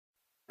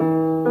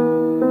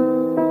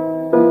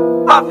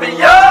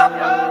Mafia.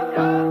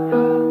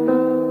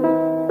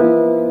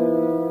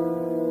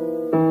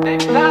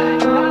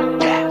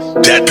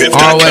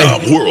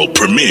 DatPiff.com world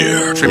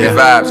premiere. Trippy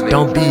vibes, nigga.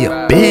 Don't be a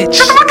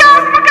bitch.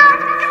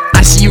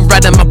 I see you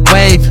riding my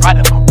wave.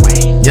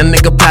 Young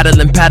nigga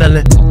paddling.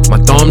 My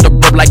thumb the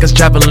rope like it's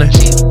traveling.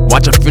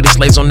 Watch a few the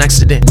slaves on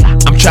accident.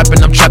 I'm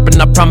trapping,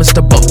 I promise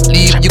to both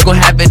leave. You gon'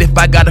 have it if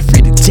I gotta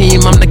free the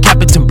team. I'm the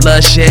captain,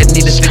 bloodshed,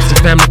 need to fix the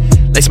family.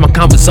 Lace my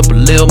converse up a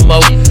little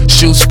more.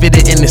 Shoes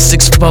fitted in the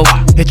 6'4".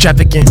 Hit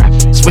trafficking,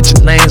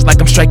 switching lanes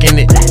like I'm striking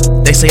it.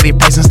 They say they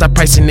pricing, stop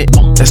pricing it.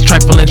 That's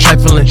trifling.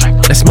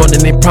 That's more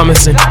than they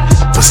promising.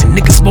 Pussy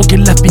niggas won't get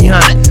left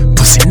behind.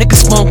 Pussy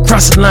niggas won't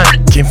cross the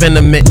line. Can't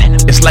venom it.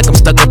 It's like I'm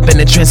stuck up in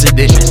the transit.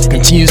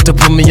 Continues to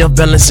put me up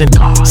balancing.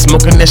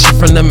 Smoking that shit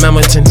from the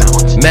mountains.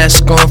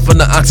 Mask on for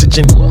the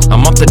oxygen.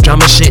 I'm off the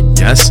drama shit,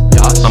 yes.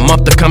 I'm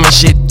off the common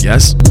shit,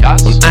 yes.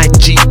 On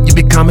IG, you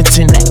be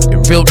commenting.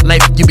 In real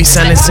life, you be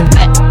silencing.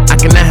 I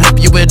cannot help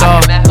you at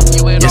all.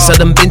 Yes, I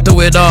done been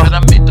through it all.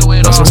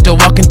 Plus, I'm still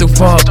walking through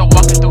fog.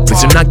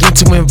 Please do not get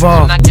too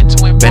involved.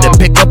 Better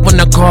pick up when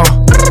I call.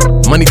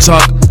 Money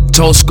talk.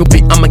 Told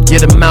Scoopy I'ma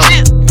get him out.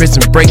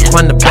 Prison break,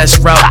 find the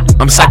best route.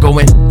 I'm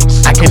psychoing.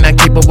 I cannot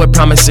keep up with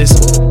promises.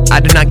 I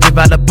do not give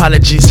out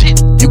apologies.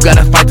 You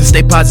gotta fight to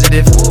stay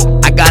positive.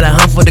 I gotta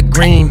hunt for the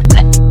green.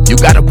 You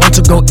gotta want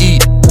to go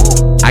eat.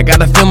 I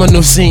gotta film a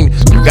new scene.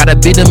 You gotta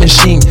be the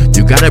machine.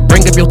 You gotta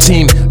bring up your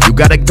team. You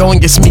gotta go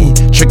and get me.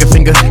 Trigger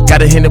finger,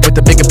 gotta hit it with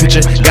the bigger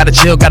picture. Gotta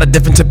chill, got a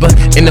different tipper.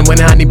 In the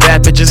winter, I need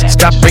bad bitches.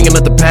 Stop bringing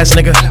up the past,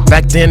 nigga.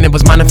 Back then, it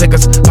was minor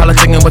figures.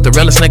 Politicking with the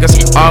realest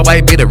niggas. All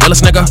white be the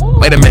realest nigga.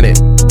 Wait a minute.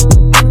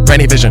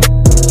 Granny vision.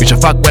 You should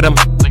fuck with him.